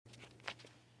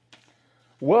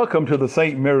Welcome to the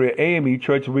St. Mary AME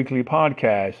Church Weekly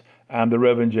Podcast. I'm the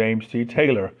Reverend James T.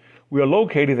 Taylor. We are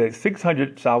located at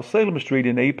 600 South Salem Street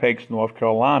in Apex, North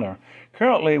Carolina.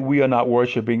 Currently, we are not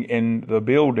worshiping in the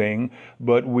building,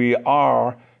 but we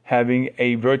are having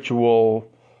a virtual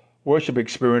worship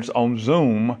experience on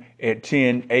Zoom at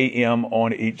 10 a.m.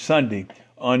 on each Sunday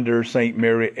under St.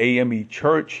 Mary AME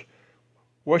Church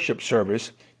worship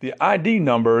service. The ID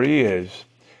number is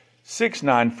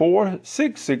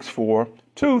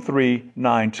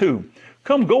 694-664-2392.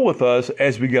 Come go with us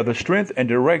as we gather strength and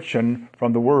direction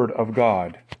from the Word of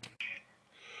God.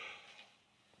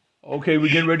 Okay,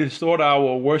 we're getting ready to start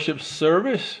our worship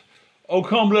service. Oh,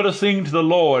 come, let us sing to the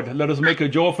Lord. Let us make a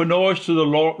joyful noise to the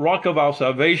rock of our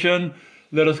salvation.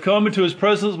 Let us come into his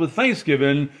presence with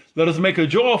thanksgiving. Let us make a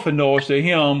joyful noise to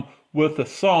him with the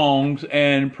songs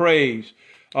and praise.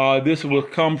 This will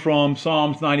come from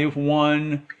Psalms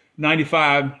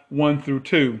 95, 1 through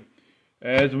 2,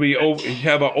 as we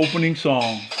have our opening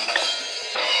song.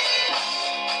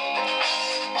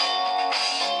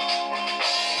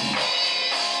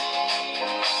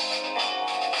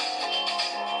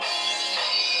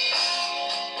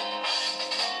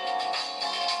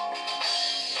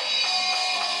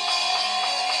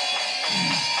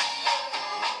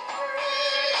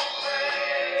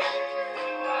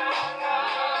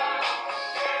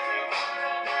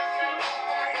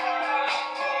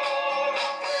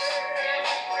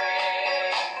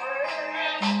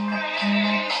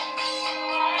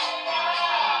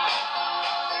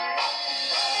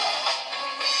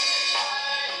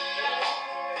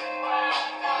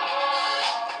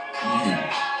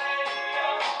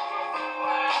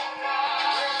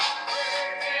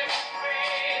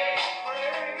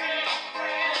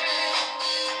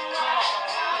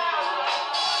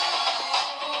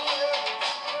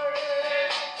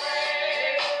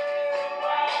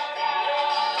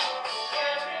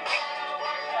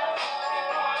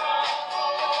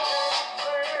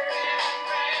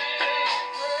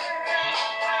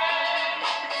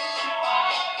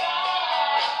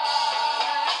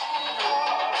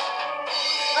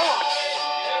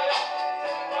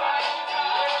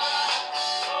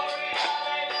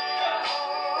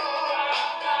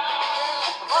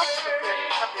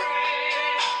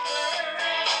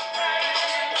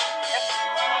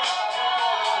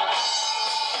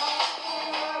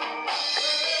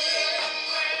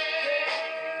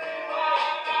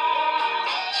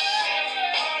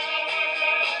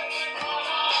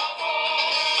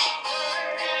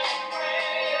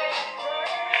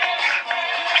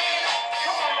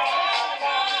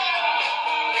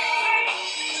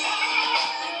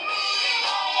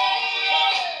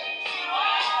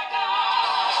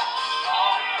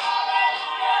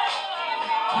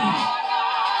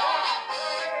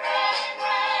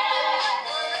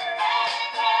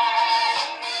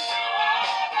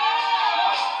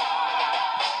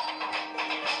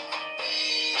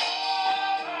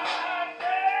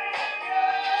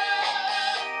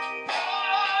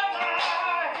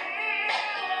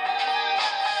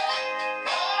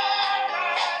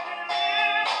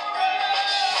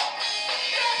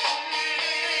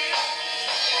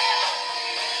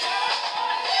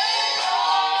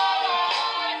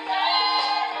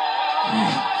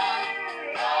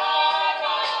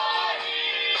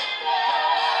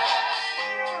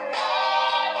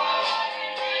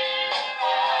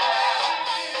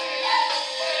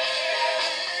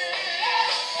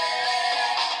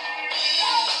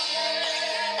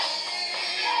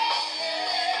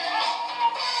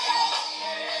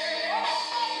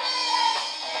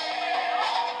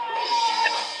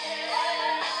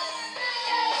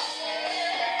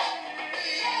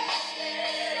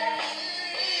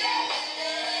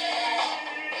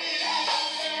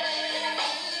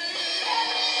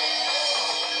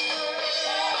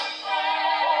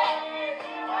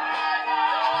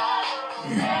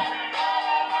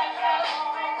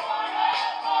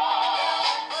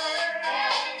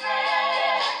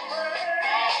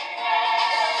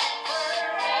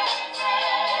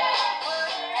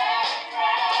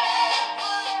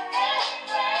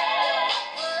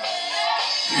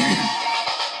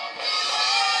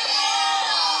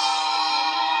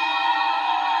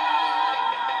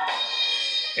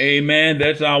 Amen.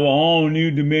 That's our own New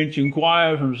Dimension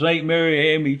Choir from St. Mary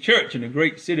AME Church in the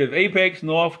great city of Apex,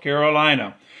 North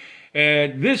Carolina.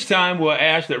 At this time, we'll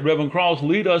ask that Reverend Cross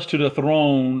lead us to the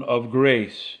throne of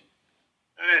grace.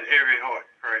 Let every heart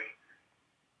pray.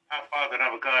 Our Father and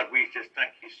our God, we just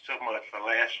thank you so much for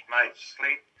last night's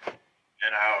sleep and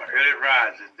our early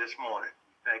rising this morning.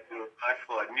 Thank you, God,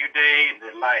 for a new day in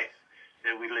the life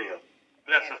that we live.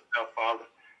 Bless us now, Father.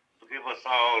 Forgive us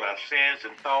all our sins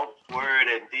and thoughts, word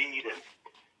and deed, and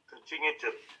continue to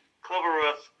cover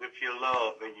us with your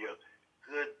love and your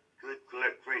good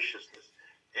graciousness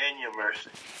and your mercy.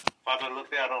 Father,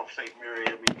 look out on St. Mary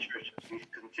Abbey Church as we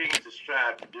continue to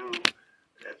strive to do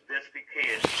as best we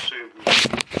can to serve you,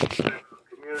 serve our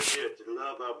community, and to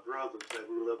love our brothers as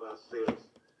we love ourselves.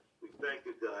 We thank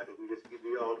you, God, and we just give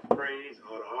you all the praise,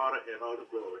 all the honor, and all the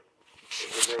glory. In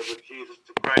the name of Jesus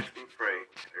to Christ we pray.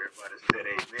 Everybody said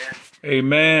amen.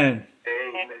 Amen.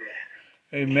 Amen.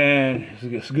 Amen.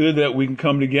 It's good that we can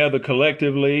come together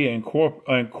collectively and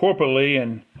corporately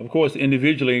and, of course,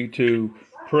 individually to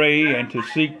pray and to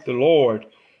seek the Lord.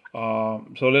 So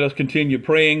let us continue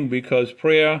praying because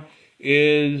prayer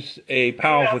is a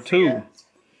powerful tool.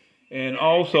 And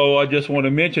also, I just want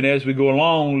to mention as we go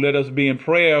along, let us be in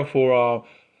prayer for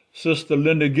Sister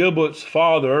Linda Gilbert's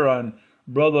father and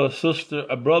brother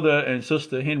and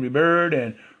sister Henry Bird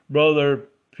and brother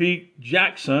Pete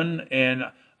Jackson and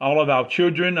all of our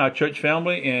children, our church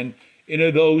family, and any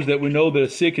of those that we know that are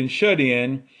sick and shut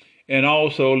in. And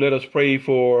also let us pray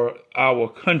for our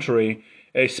country,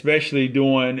 especially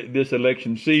during this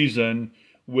election season,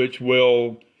 which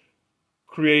will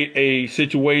create a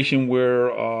situation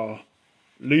where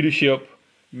leadership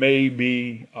may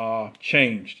be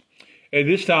changed. At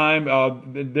this time,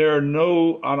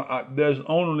 there's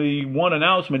only one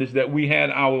announcement, is that we had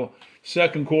our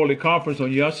second quarterly conference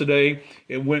on yesterday.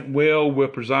 It went well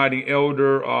with presiding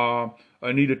elder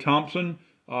Anita Thompson.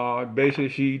 Basically,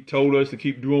 she told us to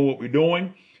keep doing what we're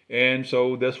doing, and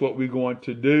so that's what we're going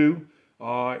to do.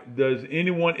 Does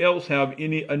anyone else have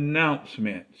any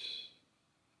announcements?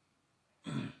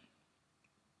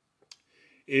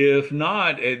 If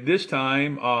not, at this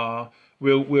time,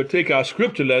 we'll take our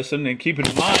scripture lesson, and keep in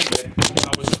mind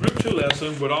that our scripture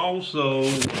lesson would also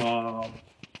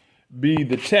be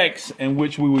the text in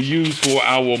which we will use for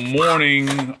our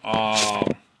morning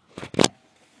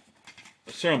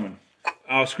sermon.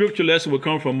 Our scripture lesson will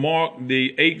come from Mark,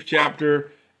 the 8th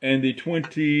chapter, and the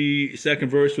 22nd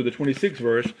verse to the 26th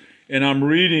verse. And I'm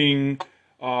reading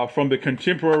from the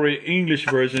Contemporary English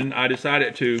Version. I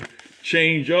decided to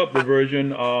change up the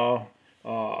version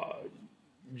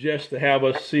just to have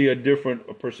us see a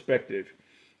different perspective.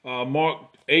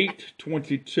 Mark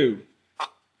 8:22.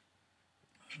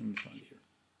 Let me find it here.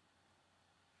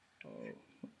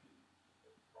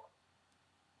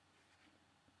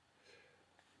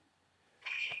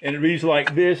 And it reads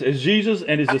like this: As Jesus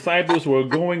and his disciples were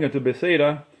going into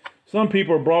Bethsaida, some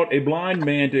people brought a blind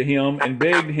man to him and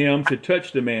begged him to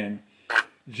touch the man.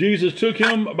 Jesus took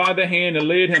him by the hand and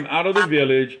led him out of the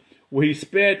village, where he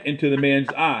spat into the man's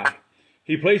eye.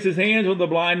 He placed his hands on the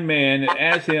blind man and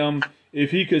asked him if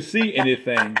he could see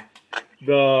anything.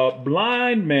 The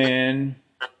blind man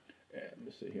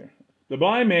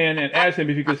asked him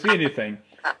if he could see anything.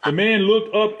 The man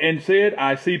looked up and said,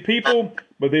 I see people,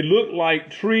 but they look like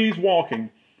trees walking.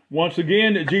 Once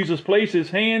again, Jesus placed his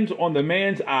hands on the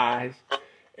man's eyes,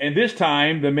 and this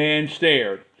time the man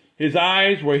stared. His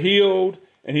eyes were healed,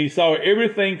 and he saw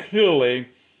everything clearly.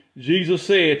 Jesus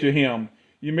said to him,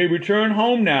 you may return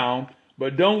home now,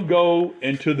 but don't go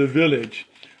into the village.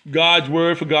 God's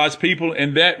word for God's people,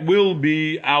 and that will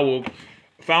be our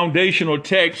foundational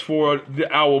text for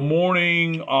our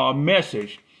morning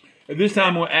message. At this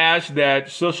time, we'll ask that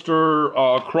Sister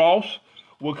Cross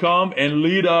will come and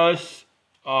lead us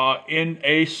in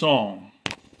a song.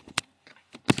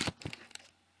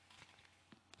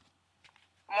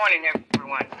 Morning,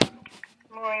 everyone.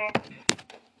 Morning.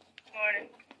 Morning.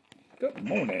 Good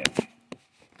morning.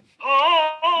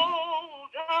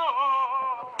 Hold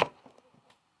on.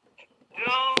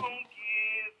 Don't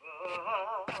give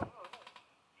up.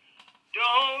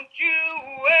 Don't you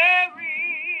worry.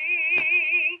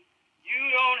 You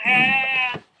don't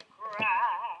have to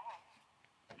cry.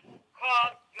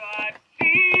 'Cause God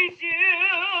sees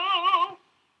you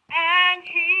and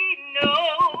he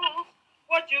knows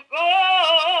what you're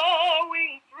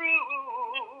going through.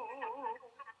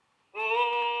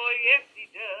 Oh, yes, he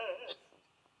does.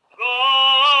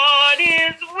 God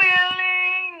is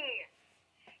willing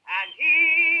and he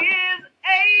is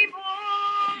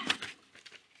able.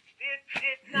 This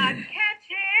did not catch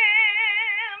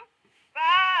him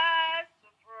by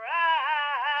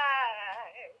surprise.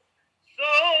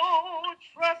 So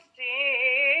trust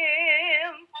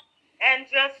him and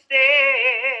just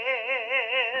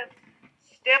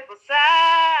step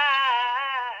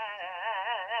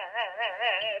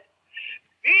aside.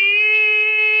 Be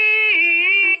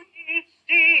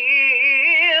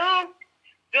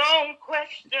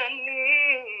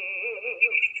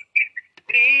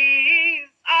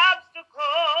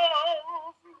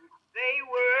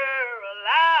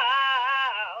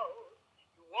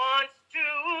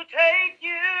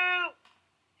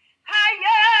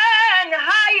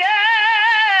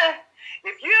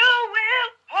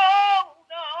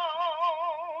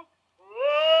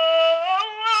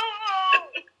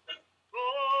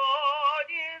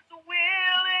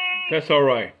That's all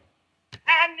right.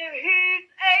 And he's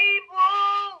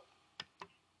able.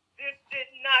 This did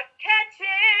not catch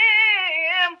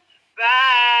him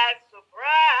by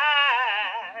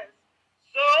surprise.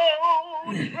 So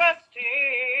trust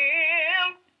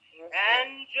him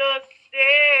and just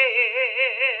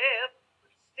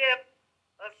step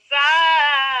aside.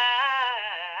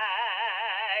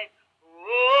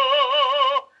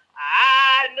 Oh,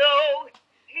 I know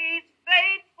he's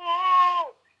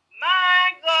faithful. My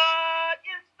God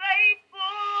is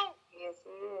faithful. Yes,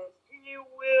 he is. He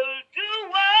will do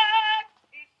what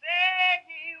he said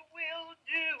he will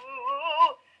do.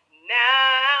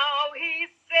 Now he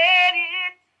said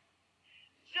it.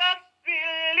 Just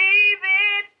believe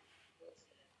it.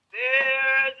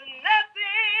 There's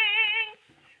nothing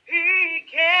he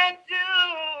can't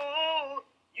do.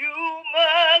 You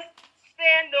must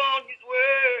stand on his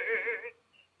word.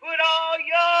 Put all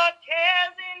your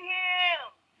cares in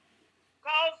him.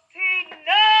 'Cause he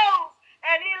knows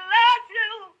and he loves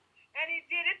you. And he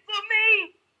did it for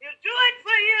me. He'll do it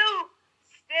for you.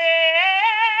 Step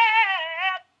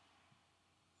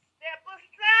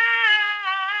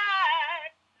aside.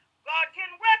 God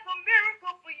can work a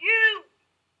miracle for you.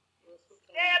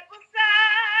 Step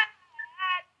aside.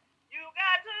 You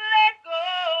got to let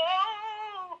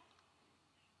go.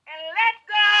 And let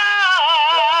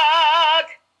God.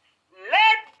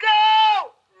 Let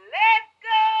go. Let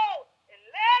go. And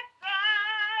let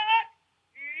God.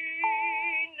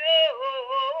 He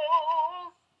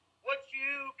knows what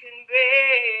you can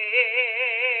bear.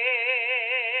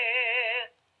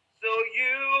 So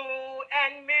you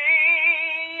and me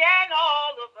and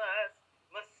all of us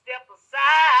must step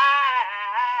aside.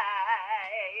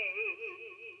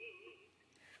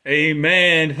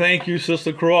 Amen. Thank you,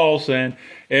 Sister Cross. And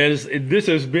as this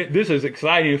is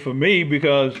exciting for me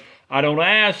because I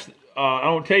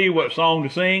don't tell you what song to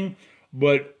sing,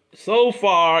 but so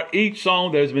far each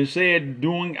song that has been said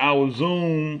during our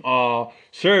Zoom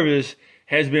service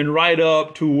has been right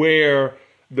up to where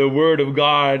the Word of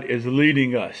God is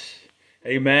leading us.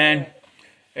 Amen.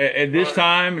 At this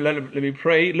time, let me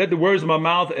pray. Let the words of my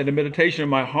mouth and the meditation of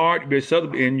my heart be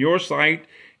acceptable in your sight,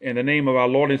 in the name of our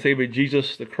Lord and Savior,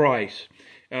 Jesus the Christ.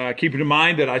 Keep in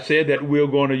mind that I said that we're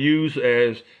going to use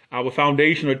as our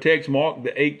foundational text, Mark,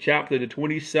 the 8th chapter, the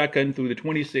 22nd through the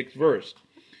 26th verse.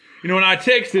 You know, in our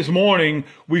text this morning,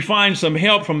 we find some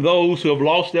help from those who have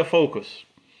lost their focus.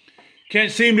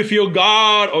 Can't seem to feel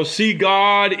God or see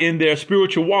God in their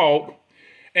spiritual walk.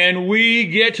 And we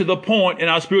get to the point in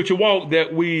our spiritual walk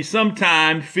that we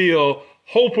sometimes feel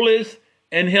hopeless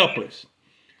and helpless.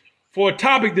 For a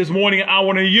topic this morning, I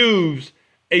want to use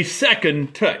a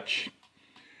second touch.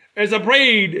 As I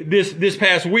prayed this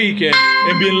past week and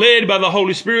been led by the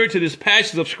Holy Spirit to this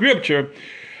passage of Scripture,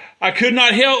 I could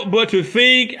not help but to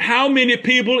think how many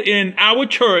people in our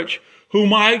church who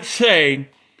might say,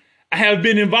 I have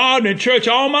been involved in church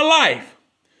all my life,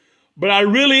 but I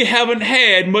really haven't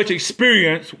had much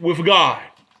experience with God.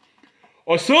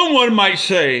 Or someone might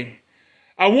say,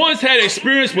 I once had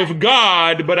experience with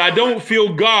God, but I don't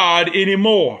feel God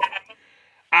anymore.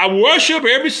 I worship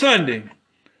every Sunday,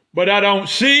 but I don't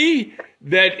see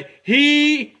that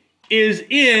He is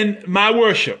in my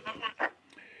worship.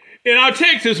 In our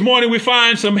text this morning, we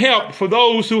find some help for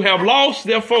those who have lost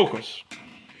their focus.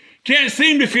 Can't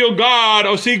seem to feel God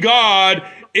or see God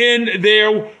in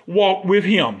their walk with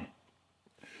Him.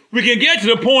 We can get to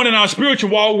the point in our spiritual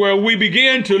walk where we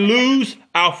begin to lose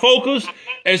our focus,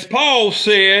 as Paul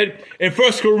said in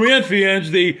 1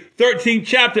 Corinthians, the 13th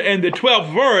chapter and the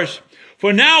 12th verse,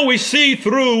 for now we see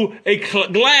through a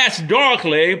glass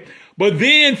darkly, but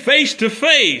then face to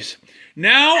face.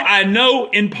 Now I know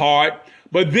in part,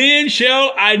 but then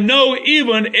shall I know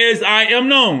even as I am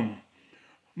known.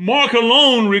 Mark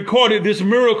alone recorded this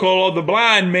miracle of the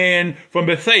blind man from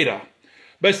Bethsaida.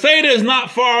 Bethsaida is not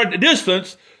far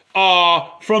distance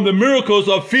from the miracles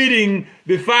of feeding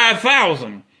the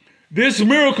 5,000. This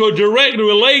miracle directly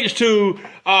relates to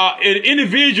an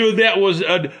individual that was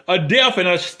a deaf and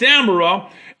a stammerer,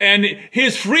 and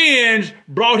his friends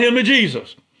brought him to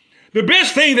Jesus. The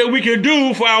best thing that we can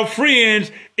do for our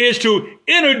friends is to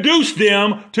introduce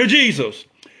them to Jesus.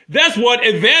 That's what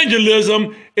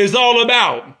evangelism is all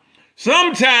about.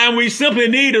 Sometimes we simply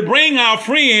need to bring our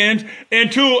friends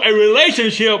into a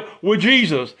relationship with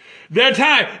Jesus. There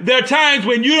are times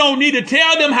when you don't need to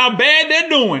tell them how bad they're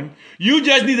doing. You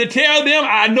just need to tell them,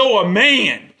 I know a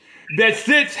man that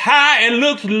sits high and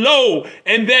looks low,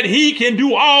 and that he can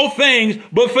do all things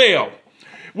but fail.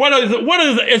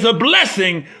 It's a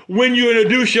blessing when you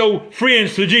introduce your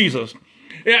friends to Jesus.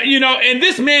 You know, and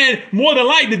this man more than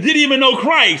likely didn't even know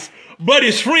Christ, but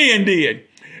his friend did.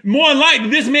 More than likely,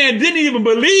 this man didn't even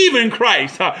believe in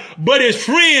Christ, but his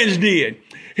friends did.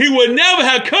 He would never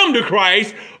have come to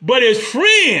Christ, but his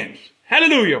friends,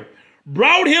 hallelujah,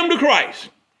 brought him to Christ.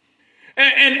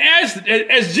 And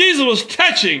as Jesus was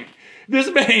touching this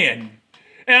man,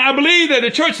 and I believe that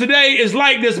the church today is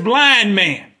like this blind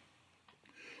man.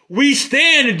 We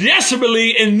stand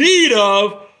desperately in need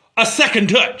of a second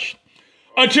touch.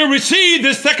 Until we receive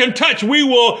this second touch, we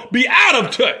will be out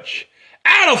of touch,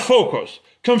 out of focus,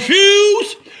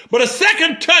 confused. But a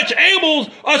second touch enables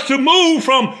us to move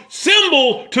from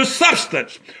symbol to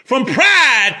substance, from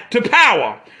pride to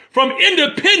power, from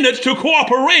independence to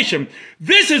cooperation.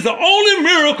 This is the only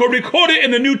miracle recorded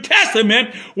in the New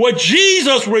Testament where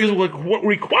Jesus was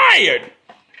required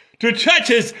to touch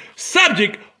his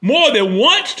subject more than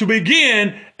once to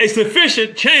begin a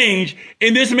sufficient change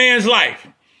in this man's life.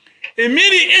 In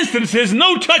many instances,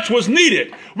 no touch was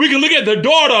needed. We can look at the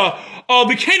daughter of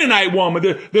the Canaanite woman,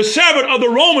 the servant of the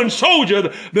Roman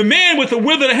soldier, the man with the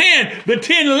withered hand, the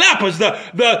 10 lepers, the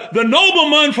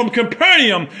nobleman from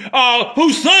Capernaum,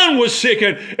 whose son was sick,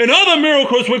 and other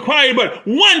miracles required but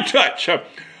one touch.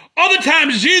 Other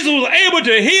times, Jesus was able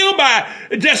to heal by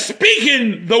just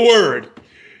speaking the word.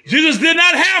 Jesus did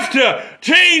not have to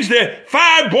change the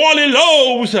 5 barley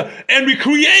loaves and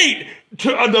recreate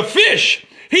the fish.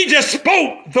 He just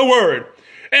spoke the word.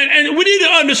 And we need to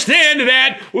understand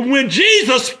that when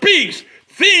Jesus speaks,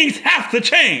 things have to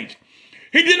change.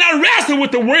 He did not wrestle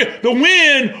with the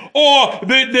wind or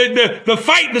the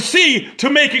fight the sea to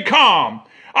make it calm.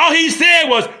 All he said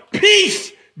was,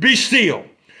 peace, be still.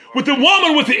 With the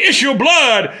woman with the issue of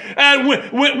blood,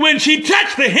 when she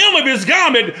touched the hem of his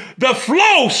garment, the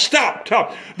flow stopped.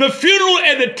 The funeral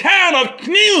at the town of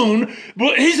Cnun,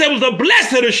 he said, was a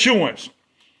blessed assurance.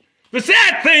 The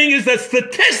sad thing is that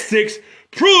statistics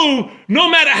prove no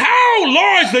matter how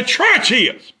large the church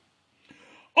is,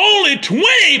 only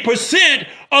 20%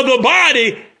 of the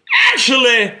body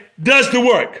actually does the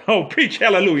work. Oh, preach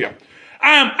hallelujah.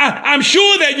 I'm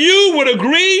sure that you would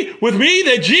agree with me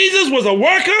that Jesus was a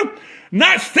worker,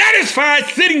 not satisfied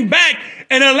sitting back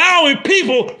and allowing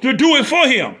people to do it for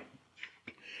him.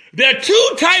 There are 2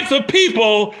 types of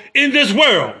people in this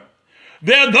world.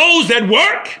 There are those that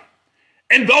work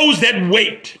and those that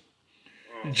wait.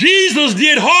 Jesus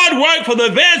did hard work for the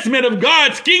advancement of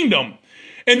God's kingdom.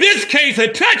 In this case, a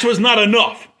touch was not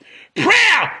enough.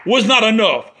 Prayer was not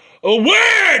enough. A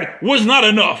word was not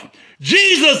enough.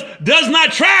 Jesus does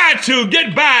not try to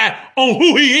get by on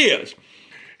who he is.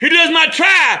 He does not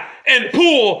try and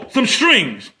pull some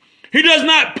strings. He does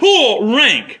not pull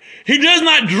rank. He does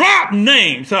not drop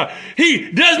names.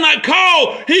 He does not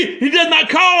call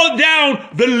down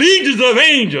the legions of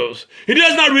angels. He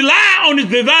does not rely on his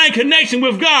divine connection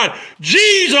with God.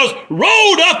 Jesus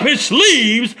rolled up his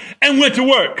sleeves and went to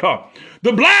work.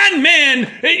 The blind man,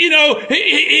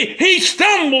 he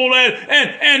stumbled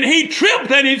and he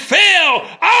tripped and he fell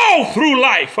all through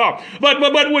life. But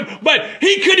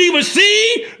he couldn't even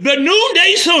see the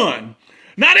noonday sun.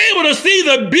 Not able to see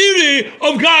the beauty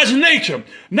of God's nature.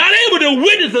 Not able to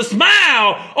witness the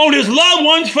smile on his loved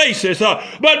ones' faces.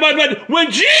 But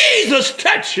when Jesus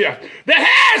touched you, there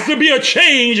has to be a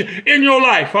change in your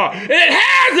life. It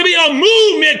has to be a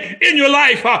movement in your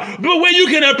life. But where you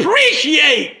can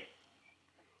appreciate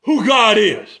who God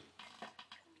is.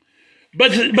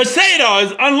 But Bethsaida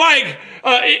is unlike,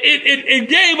 it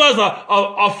gave us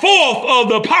a fourth of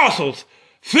the apostles,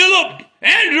 Philip,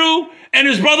 Andrew, and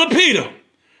his brother Peter.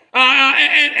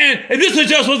 And this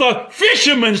was a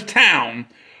fisherman's town.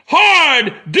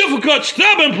 Hard, difficult,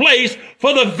 stubborn place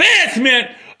for the advancement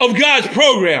of God's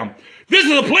program. This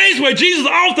is a place where Jesus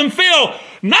often fell,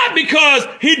 not because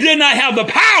he did not have the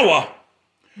power,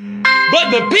 but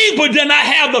the people did not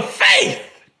have the faith.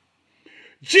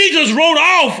 Jesus wrote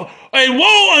off, a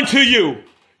woe unto you.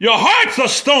 Your hearts are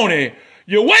stony.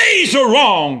 Your ways are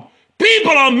wrong.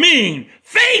 People are mean.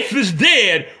 Faith is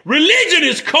dead. Religion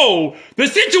is cold. The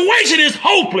situation is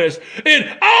hopeless.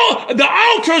 And all the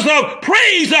altars of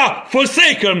praise are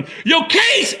forsaken. Your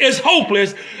case is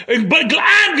hopeless. But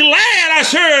I'm glad I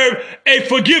serve a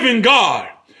forgiving God.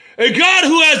 A God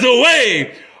who has a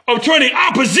way of turning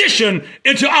opposition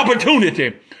into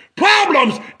opportunity.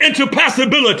 Problems into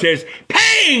possibilities,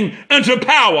 pain into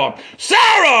power,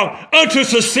 sorrow into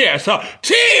success,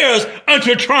 tears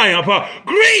into triumph,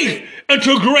 grief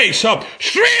into grace,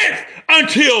 strength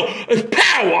until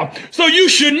power. So you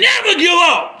should never give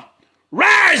up.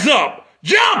 Rise up,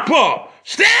 jump up,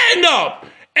 stand up,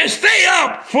 and stay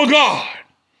up for God.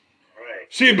 Right.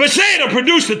 See, Bethsaida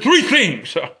produced 3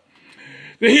 things.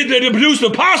 They produced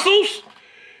apostles.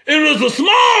 It was a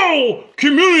small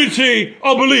community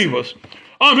of believers.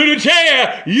 I'm here to tell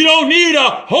you, you don't need a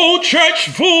whole church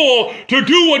full to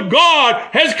do what God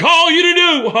has called you to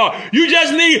do. You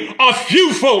just need a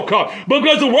few folk,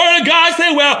 because the word of God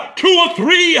says, well, 2 or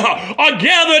 3 are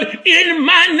gathered in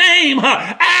my name.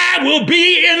 I will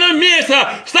be in the midst.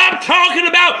 Stop talking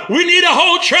about we need a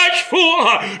whole church full.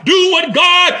 Do what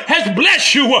God has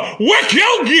blessed you. Work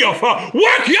your gift,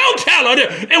 work your talent,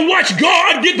 and watch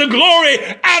God get the glory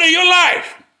out of your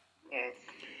life.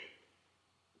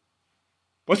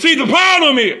 But see, the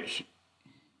problem is,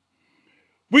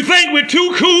 we think we're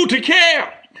too cool to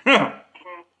care,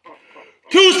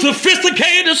 too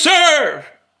sophisticated to serve,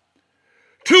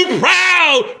 too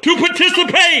proud to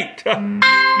participate,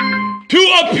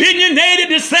 too opinionated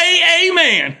to say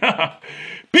amen.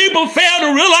 People fail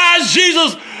to realize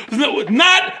Jesus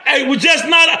was just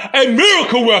not a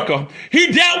miracle worker.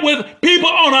 He dealt with people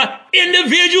on an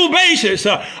individual basis.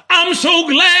 I'm so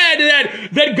glad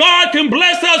that God can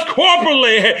bless us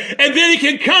corporately, and then he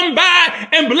can come by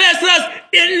and bless us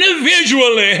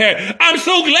individually. I'm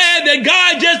so glad that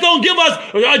God just don't give us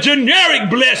a generic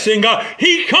blessing.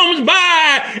 He comes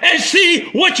by and see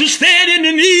what you stand in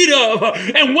the need of,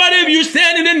 and whatever you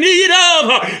stand in the need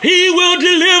of, he will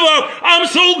deliver. I'm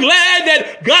so glad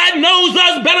that God knows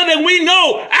us better than we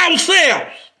know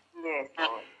ourselves.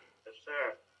 Yes,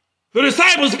 sir. The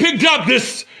disciples picked up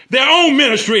their own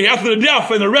ministry after the death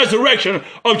and the resurrection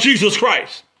of Jesus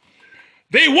Christ.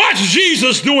 They watched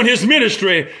Jesus doing his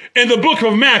ministry in the book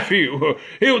of Matthew,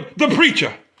 the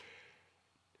preacher.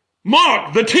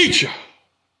 Mark, the teacher.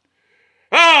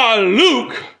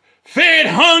 Luke fed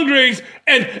hungries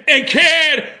and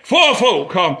cared for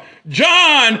folk.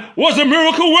 John was a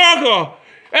miracle worker.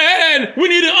 And we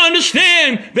need to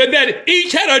understand that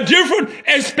each had a different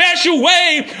and special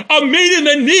way of meeting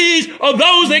the needs of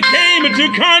those that came into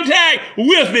contact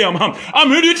with them. I'm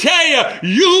here to tell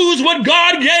you, use what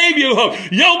God gave you.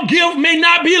 Your gift may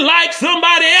not be like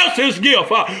somebody else's gift,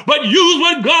 but use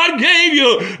what God gave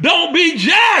you. Don't be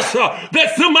just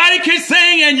that somebody can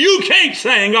sing and you can't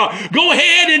sing. Go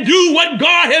ahead and do what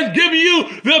God has given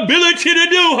you the ability to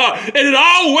do. And it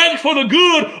all works for the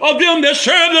good of them that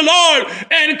serve the Lord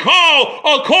and call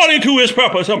according to his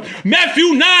purpose.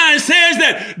 Matthew 9 says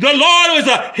that the Lord is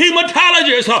a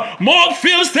hematologist. Mark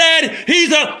 5 said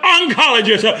he's an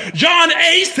oncologist. John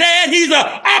 8 said he's an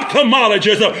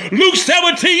ophthalmologist. Luke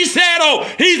 17 said,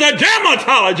 he's a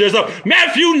dermatologist.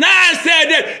 Matthew 9 said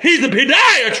that he's a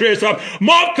pediatrist.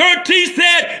 Mark 13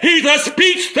 said he's a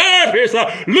speech therapist.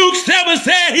 Luke 7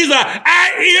 said he's an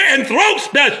eye, ear, and throat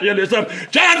specialist.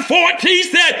 John 14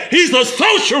 said he's a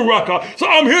social worker. So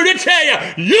I'm here to tell you,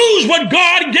 use what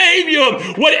God gave you.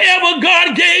 Whatever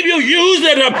God gave you, use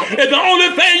it. And the only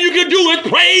thing you can do is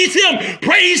praise him.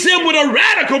 Praise him with a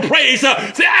radical praise.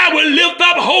 Say, I will lift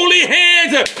up holy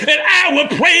hands and I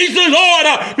will praise the Lord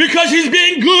because he's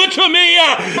been good to me.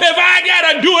 If I got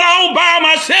to do it all by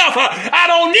myself, I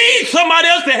don't need somebody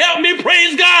else to help me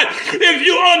praise God. If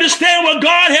you understand what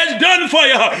God has done for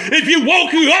you, if he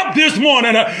woke you up this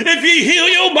morning, if he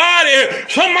healed your body,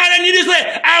 somebody need to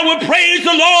say, I will praise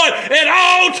the Lord at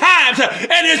all times,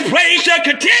 and his praise shall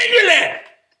continually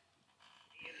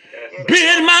be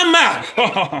in my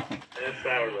mouth.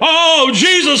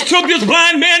 Jesus took this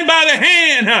blind man by the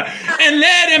hand and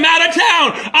led him out of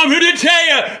town. I'm here to tell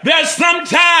you that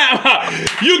sometime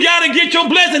you got to get your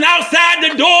blessing outside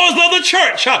the doors of the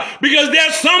church because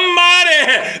there's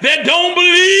somebody that don't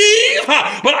believe.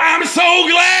 But I'm so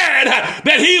glad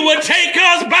that he would take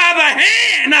us by the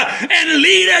hand and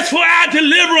lead us for our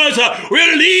deliverance,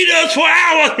 will lead us for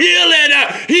our healing.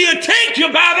 He'll take you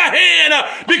by the hand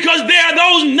because there are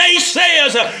those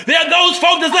naysayers. There are those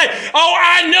folks that say,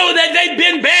 I know that they've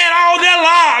been bad all their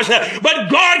lives, but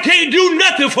God can't do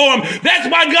nothing for them. That's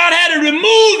why God had to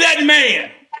remove that man.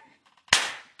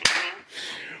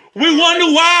 We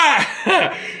wonder why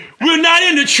we're not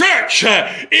in the church.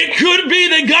 It could be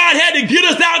that God had to get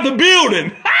us out the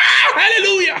building.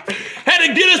 Hallelujah. Had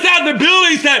to get us out the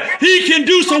building so that he can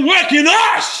do some work in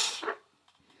us.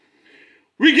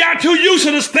 We got too used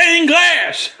to the stained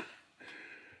glass,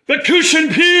 the cushion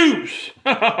pews.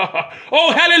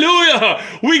 Hallelujah.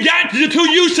 We got too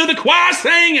used to the choir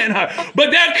singing.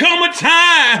 But there come a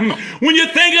time when you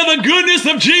think of the goodness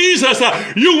of Jesus,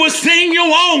 you will sing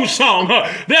your own song.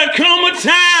 There come a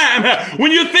time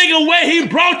when you think of where he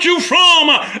brought you from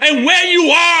and where you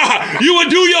are, you will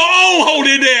do your own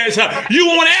holy dance. You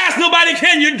won't ask nobody,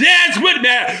 can you dance with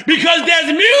me? Because there's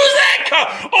music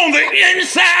on the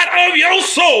inside of your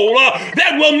soul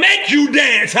that will make you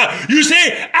dance. You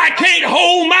say, I can't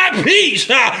hold my peace peace.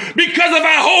 Because if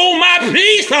I hold my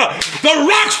peace, the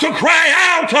rocks will cry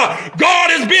out,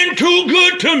 God has been too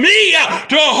good to me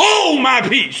to hold my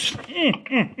peace.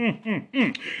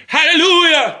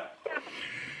 Hallelujah.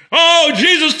 Oh,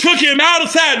 Jesus took him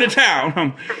outside the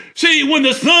town. See, when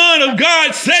the Son of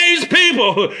God saves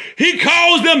people, he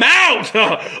calls them out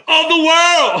of the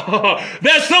world.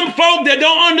 There's some folk that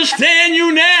don't understand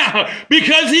you now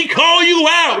because he called you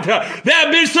out. There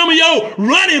have been some of your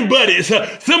running buddies,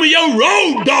 some of your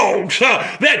road dogs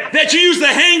that you used to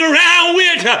hang around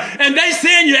with, and they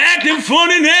saying you're acting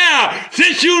funny now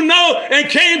since you know and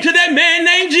came to that man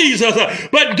named Jesus.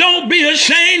 But don't be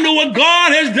ashamed of what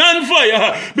God has done for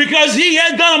you, because he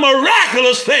has done a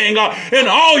miraculous thing, and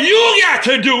all you got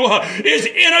to do is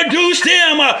introduce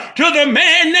them to the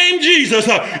man named Jesus.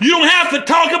 You don't have to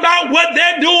talk about what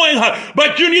they're doing,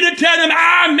 but you need to tell them,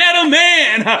 I met a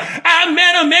man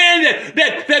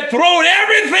that throwed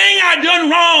everything I done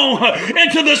wrong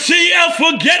into the sea of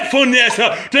forgetfulness,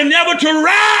 to never to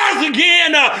rise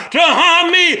again to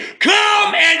harm me.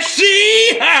 Come and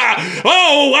see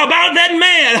about that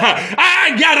man.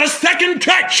 I got a second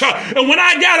touch, and when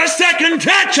I got a second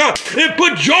touch, it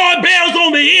put joy bells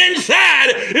on the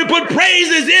inside. It put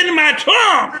praises in my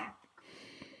tongue.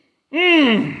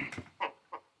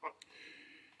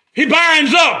 He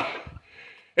binds up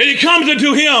and he comes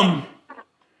into him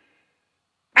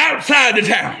outside the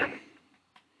town.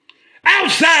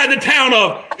 Outside the town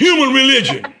of human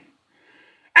religion.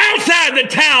 Outside the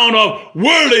town of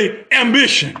worldly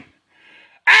ambition.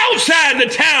 Outside the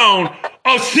town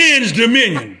of sin's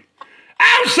dominion.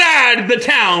 Outside the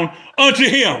town unto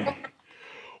him.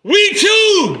 We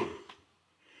too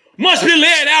must be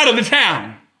led out of the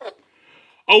town,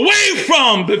 away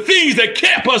from the things that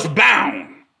kept us bound.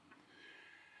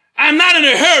 I'm not in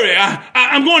a hurry.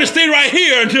 I'm going to stay right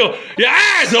here until your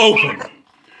eyes are open,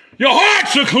 your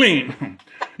hearts are clean,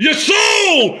 your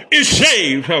soul is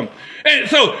saved. And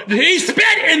so he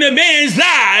spat in the man's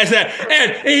eyes,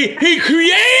 and he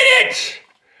created,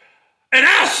 and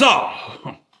I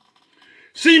saw.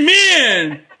 See,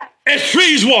 men as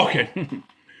trees walking.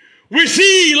 We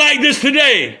see like this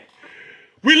today.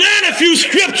 We learn a few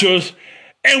scriptures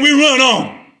and we run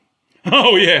on.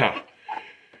 Oh, yeah.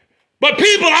 But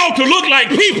people ought to look like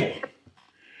people.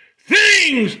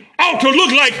 Things ought to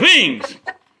look like things.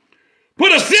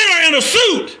 Put a sinner in a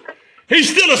suit, he's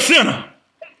still a sinner.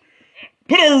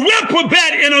 Put a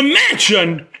reprobate in a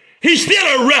mansion, he's still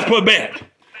a reprobate.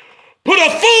 Put a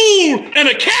fool in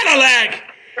a Cadillac,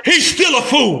 he's still a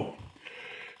fool.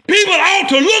 People ought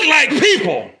to look like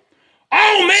people,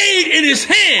 all made in his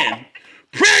hand,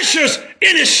 precious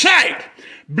in his sight,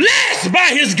 blessed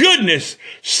by his goodness,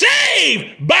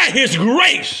 saved by his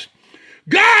grace.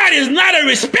 God is not a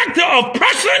respecter of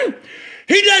person.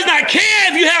 He does not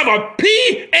care if you have a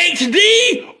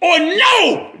PhD or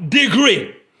no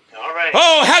degree. All right.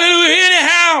 Oh, hallelujah,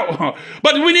 anyhow.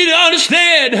 But we need to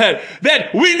understand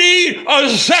that we need a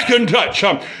second touch.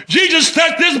 Jesus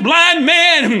touched this blind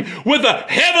man with a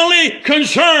heavenly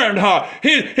concern.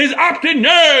 His optic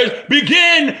nerves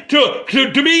began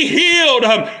to be healed.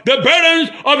 The burdens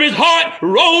of his heart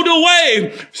rolled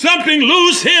away. Something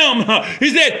loosed him. He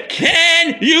said,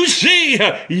 can you see?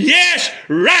 Yes,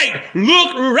 right.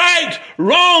 Look right.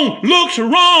 Wrong looks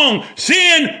wrong.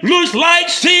 Sin looks like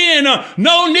sin.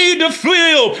 No need to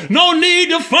feel, no need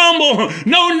to fumble,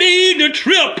 no need to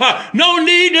trip, no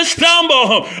need to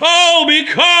stumble. Oh,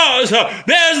 because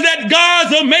there's that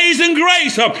God's amazing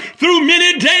grace through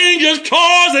many dangers,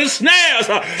 toils, and snares.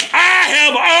 I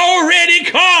have already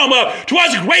come.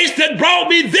 'Twas grace that brought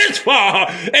me this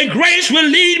far, and grace will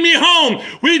lead me home.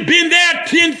 We've been there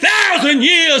 10,000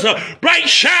 years, bright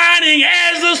shining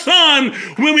as the sun,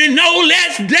 when we know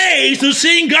less days to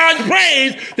sing God's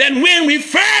praise than when we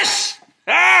first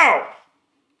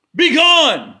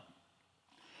begun.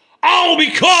 All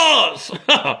because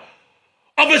of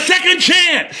a second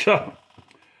chance.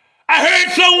 I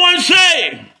heard someone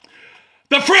say,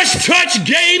 the first touch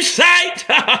gave sight.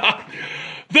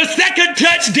 The second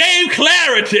touch gave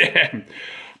clarity.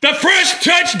 The first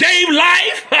touch gave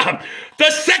life.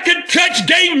 The second touch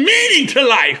gave meaning to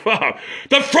life.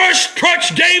 The first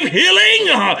touch gave healing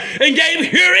and gave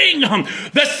hearing.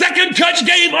 The second touch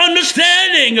gave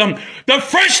understanding. The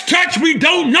first touch, we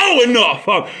don't know enough.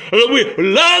 We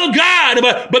love God,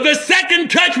 but the second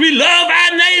touch, we love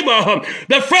our neighbor.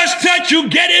 The first touch you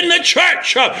get in the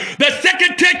church. The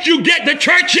second touch you get the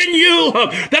church in you.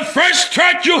 The first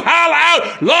touch you holler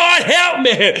out, Lord, help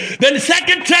me. Then the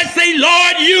second touch say,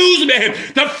 Lord, use me.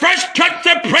 The first touch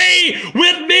to pray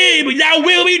with me, thy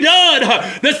will be done.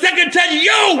 The second touch,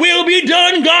 your will be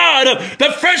done, God.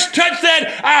 The first touch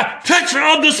that touch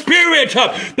of the Spirit.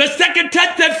 The second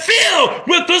touch that fill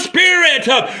with the Spirit.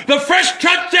 The first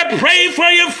touch that pray for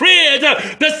your friends.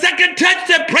 The second touch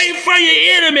that pray for your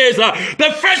enemies.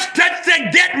 The first touch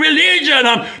that get religion.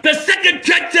 The second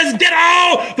touch says get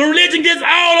all, the religion gets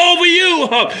all over you.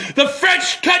 The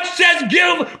first touch says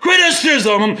give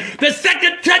criticism. The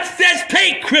second touch says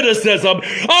take criticism.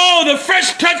 Oh, the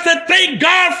first touch says thank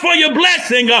God for your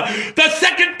blessing. The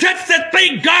second touch says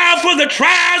thank God for the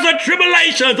trials and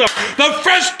tribulations. The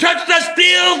first touch says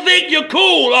still think you're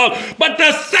cool. But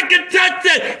the second touch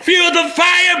says feel the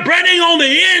fire burning on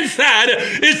the inside.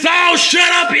 It's all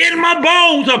shut up in my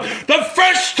bones. The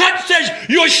first touch says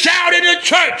you'll shout in the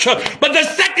church. But the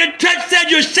second touch says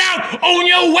you shout on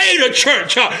your way to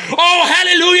church. Oh,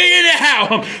 hallelujah,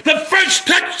 anyhow. The first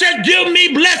touch says give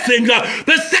me blessings.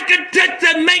 The second touch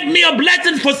says make me a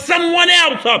blessing for someone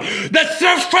else. The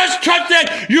first touch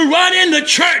says you run in the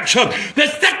church. The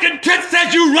second touch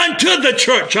says you run to the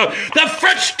church. The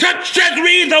first touch says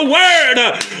read the word.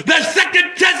 The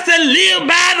second touch says live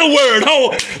by the word.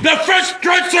 Oh, the first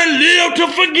touch says live to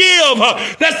forgive.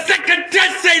 The second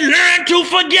touch says learn to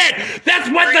forget. That's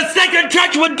what the second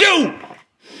touch would do.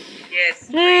 Yes.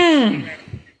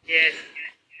 Yes.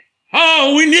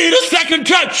 Oh, we need a second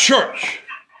touch, church.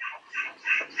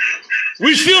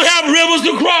 We still have rivers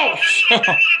to cross.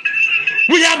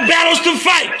 We have battles to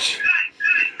fight.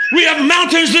 We have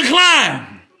mountains to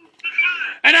climb.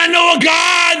 And I know a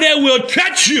God that will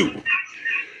touch you,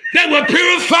 that will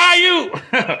purify you,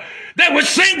 that will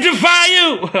sanctify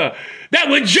you, that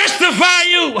will justify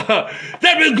you,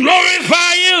 that will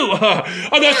glorify you.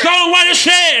 The songwriter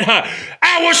said,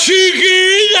 I was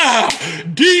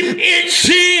seeking deep in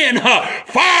sin,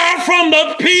 far from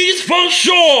the peaceful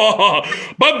shore,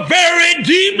 but very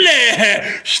deeply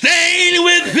stained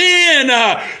within,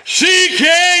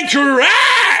 seeking to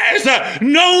rise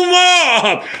no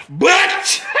more.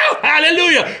 But,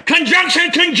 hallelujah, conjunction,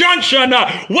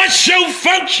 what's your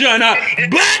function?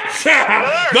 But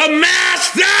the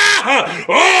master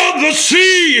of the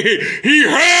sea, he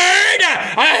heard.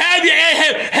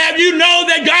 Have you know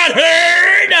that God heard?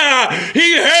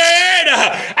 He heard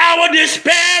our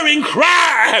despairing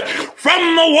cry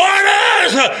from the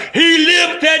waters. He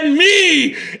lifted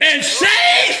me and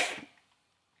safe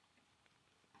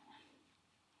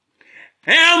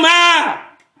am I.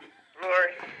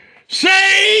 Glory.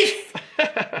 Safe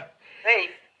Safe.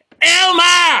 am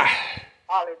I.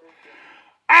 Hallelujah.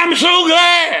 I'm so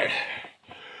glad.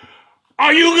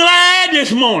 Are you glad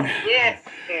this morning Yes.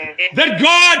 Yes. that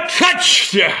God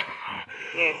touched you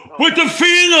Yes. Lord. with the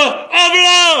finger of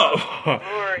love?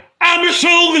 Glory. I'm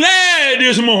so glad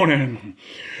this morning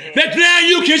that now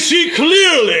you can see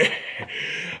clearly.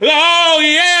 Oh,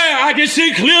 yeah, I can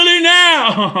see clearly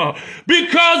now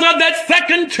because of that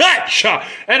second touch.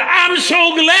 And I'm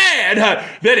so glad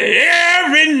that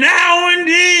every now and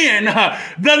then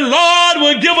the Lord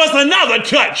will give us another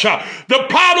touch. The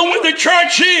problem with the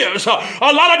church is a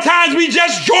lot of times we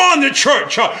just join the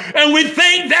church and we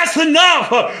think that's enough.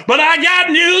 But I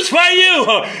got news for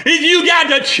you. If you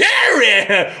got to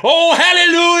cherry, oh,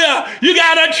 hallelujah, you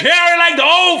got to cherry like the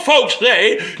old folks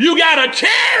say. You got to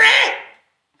cherry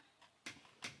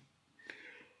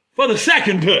for the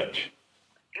second touch.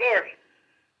 Glory.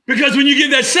 Because when you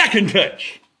get that second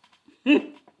touch,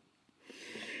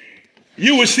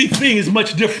 you will see things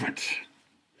much different.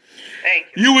 Thank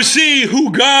you. You will see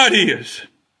who God is.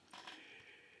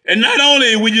 And not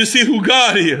only will you see who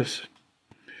God is,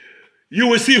 you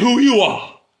will see who you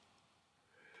are.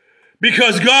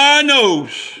 Because God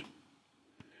knows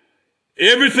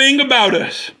everything about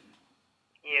us.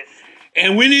 Yes.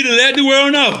 And we need to let the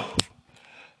world know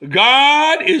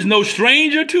God is no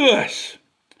stranger to us,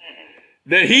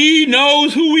 that he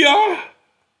knows who we are.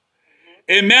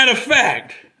 And matter of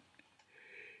fact,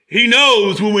 he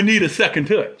knows when we need a second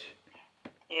touch.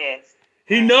 Yes.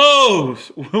 He knows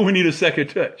when we need a second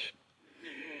touch.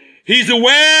 He's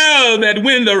aware that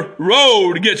when the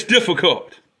road gets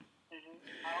difficult,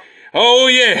 oh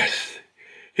yes,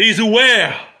 he's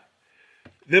aware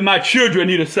that my children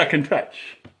need a second touch.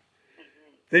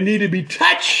 They need to be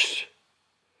touched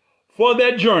for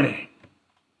that journey,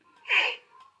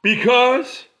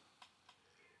 because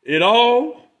it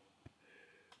all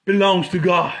belongs to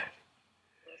God.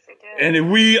 Yes, it And if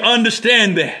we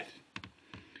understand that,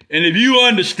 and if you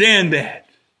understand that,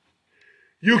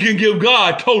 you can give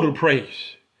God total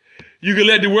praise. You can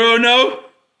let the world know,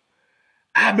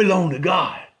 I belong to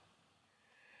God.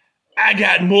 I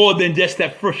got more than just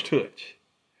that first touch.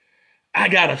 I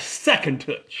got a second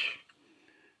touch.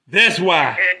 That's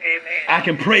why I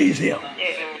can praise him.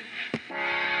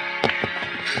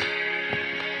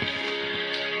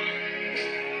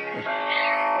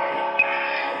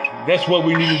 That's what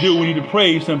we need to do. We need to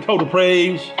praise him, total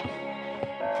praise.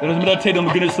 Let us meditate on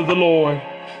the goodness of the Lord.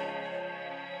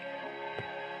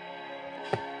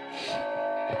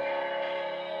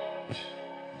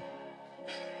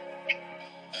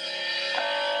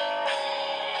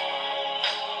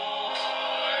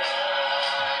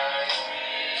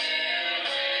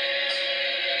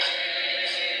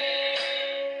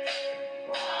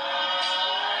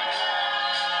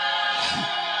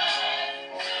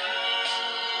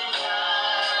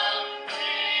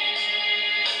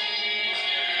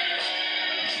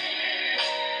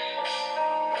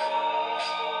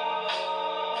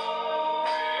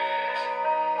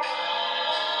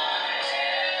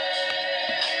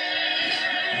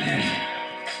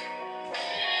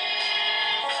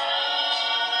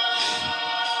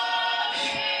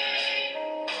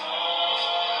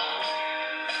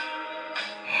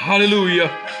 Hallelujah.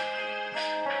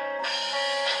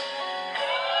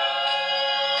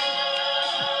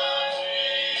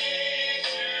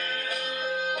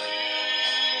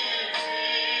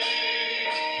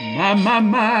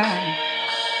 My.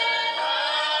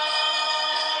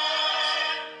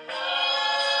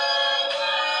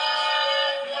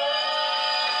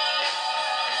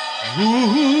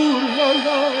 Ooh,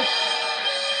 Lord.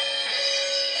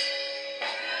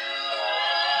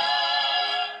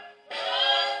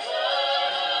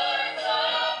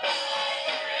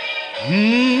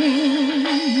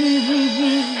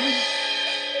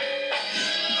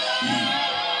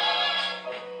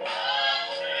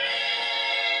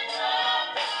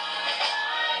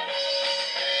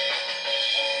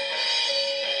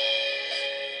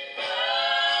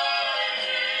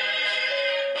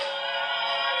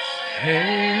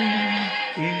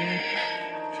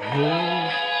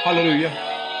 Hallelujah.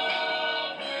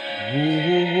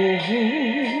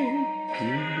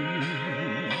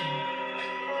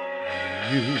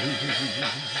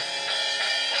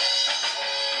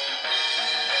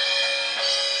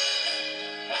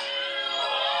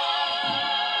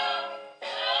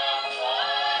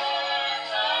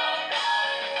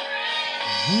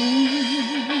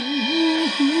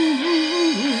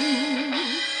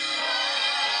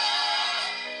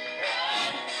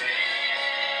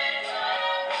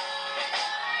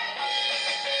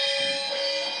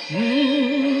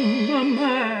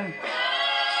 My.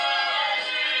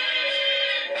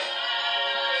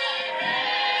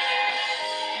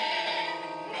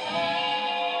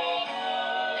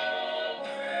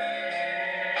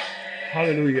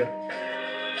 Hallelujah.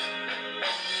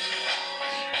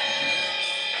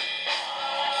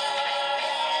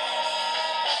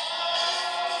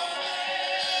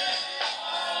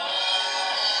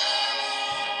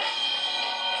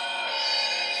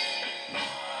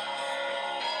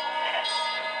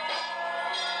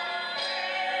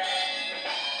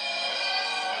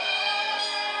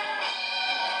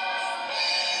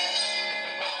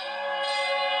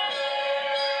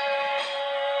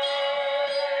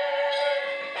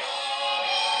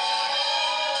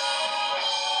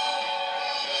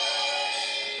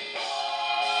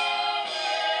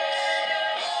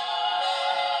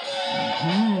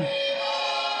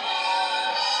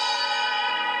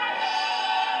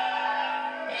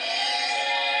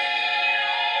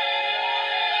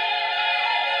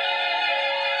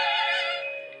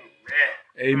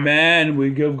 Amen. We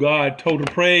give God total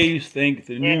praise. Thank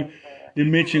the New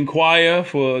Dimension Choir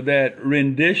for that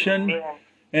rendition.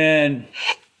 And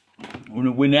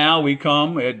we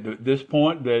come at this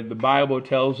point that the Bible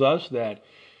tells us that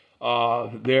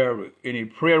there are any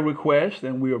prayer requests,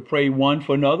 and we will pray one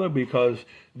for another, because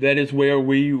that is where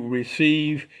we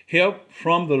receive help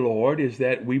from the Lord, is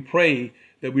that we pray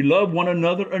that we love one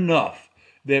another enough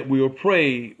that we will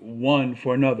pray one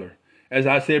for another. As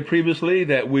I said previously,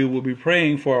 that we will be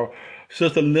praying for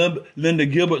Sister Linda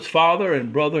Gilbert's father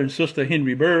and brother and sister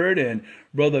Henry Bird and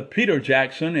brother Peter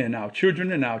Jackson and our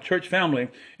children and our church family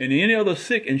and any other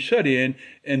sick and shut in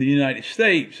the United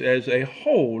States as a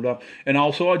whole. And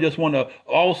also, I just want to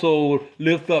also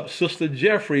lift up Sister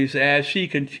Jeffries as she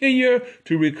continue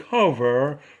to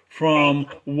recover from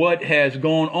what has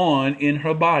gone on in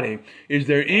her body. Is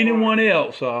there anyone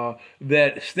else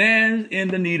that stands in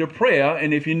the need of prayer?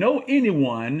 And if you know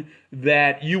anyone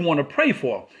that you want to pray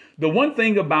for, the one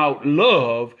thing about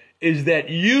love is that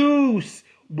you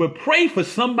will pray for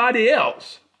somebody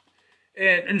else.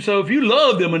 And so if you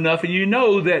love them enough and you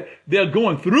know that they're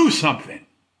going through something,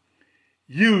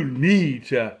 you need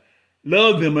to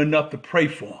love them enough to pray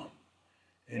for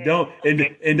them.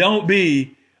 And don't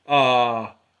be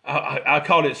I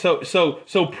call it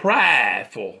so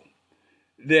prideful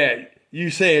that you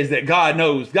says that God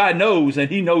knows, and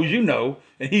he knows you know,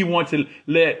 and he wants to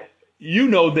let you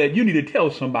know that you need to tell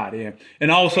somebody.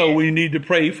 And also we need to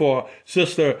pray for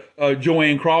Sister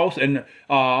Joanne Cross, and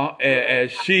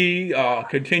as she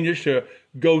continues to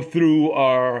go through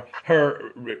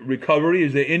her recovery.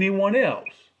 Is there anyone else?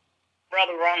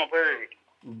 Brother Ronald Bird.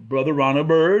 Brother Ronald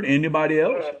Bird. Anybody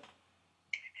else?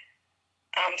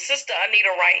 Sister Anita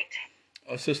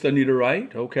Wright. Sister Anita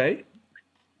Wright. Okay.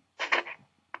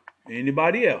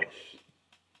 Anybody else?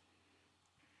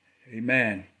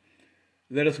 Amen.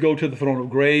 Let us go to the throne of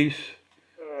grace.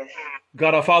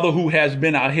 God our Father, who has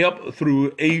been our help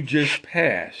through ages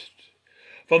past.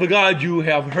 Father God, you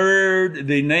have heard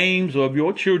the names of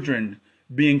your children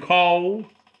being called,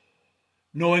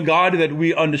 knowing, God, that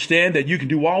we understand that you can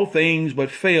do all things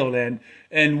but fail.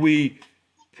 And we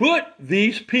put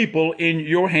these people in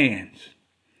your hands,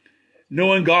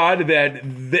 knowing, God,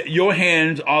 that your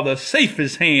hands are the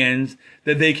safest hands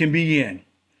that they can be in.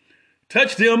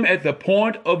 Touch them at the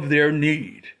point of their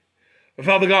need.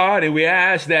 Father God, and we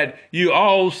ask that you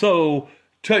also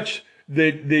touch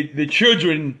the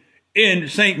children in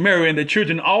St. Mary and the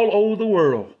children all over the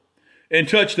world, and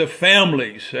touch the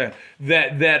families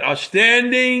that are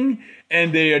standing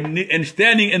and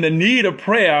standing in the need of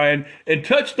prayer, and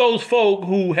touch those folk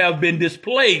who have been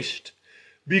displaced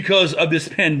because of this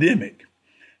pandemic.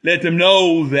 Let them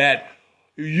know that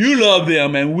you love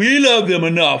them and we love them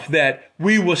enough that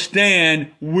we will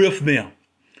stand with them.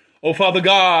 Oh, Father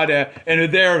God, and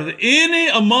if there are any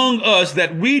among us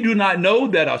that we do not know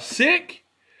that are sick,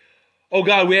 oh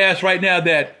God, we ask right now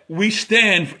that we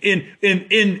stand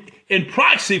in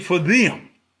proxy for them,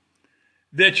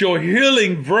 that your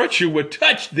healing virtue will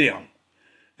touch them,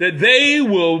 that they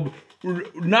will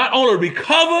not only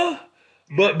recover,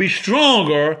 but be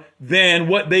stronger than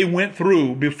what they went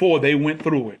through before they went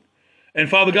through it. And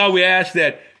Father God, we ask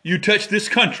that you touch this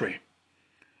country.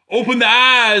 Open the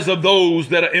eyes of those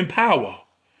that are in power,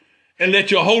 and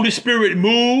let your Holy Spirit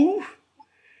move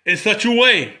in such a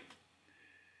way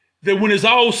that when it's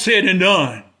all said and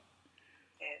done,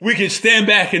 we can stand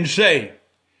back and say,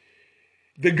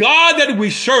 the God that we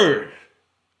serve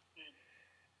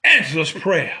answers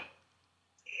prayer.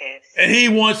 Yes. And he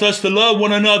wants us to love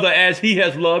one another as he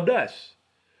has loved us.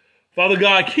 Father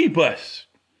God, keep us.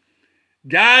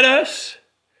 Guide us,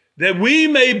 that we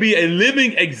may be a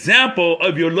living example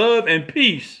of your love and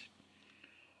peace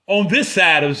on this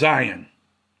side of Zion,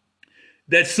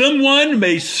 that someone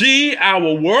may see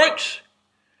our works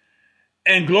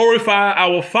and glorify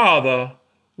our Father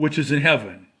which is in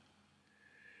heaven.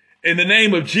 In the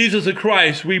name of Jesus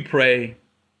Christ, we pray.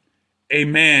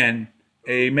 Amen.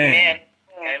 Amen.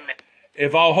 Amen.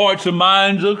 If our hearts and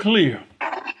minds are clear,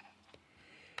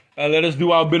 let us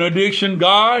do our benediction.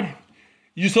 God,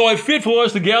 you saw it fit for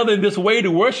us to gather in this way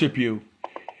to worship you.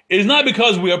 It is not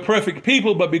because we are perfect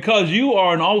people, but because you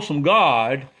are an awesome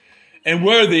God and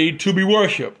worthy to be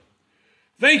worshiped.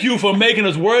 Thank you for making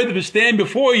us worthy to stand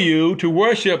before you to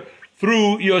worship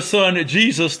through your Son,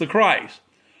 Jesus the Christ.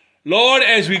 Lord,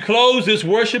 as we close this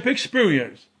worship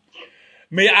experience,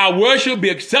 may our worship be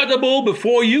acceptable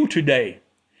before you today.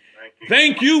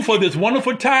 Thank you for this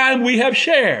wonderful time we have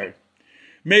shared.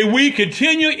 May we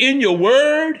continue in your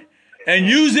word and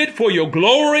use it for your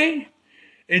glory.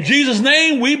 In Jesus'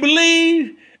 name we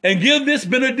believe and give this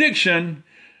benediction.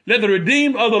 Let the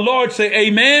redeemed of the Lord say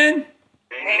amen,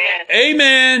 Amen.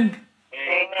 amen,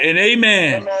 Amen. and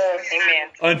amen. Amen.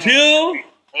 Until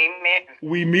Amen.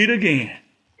 we meet again.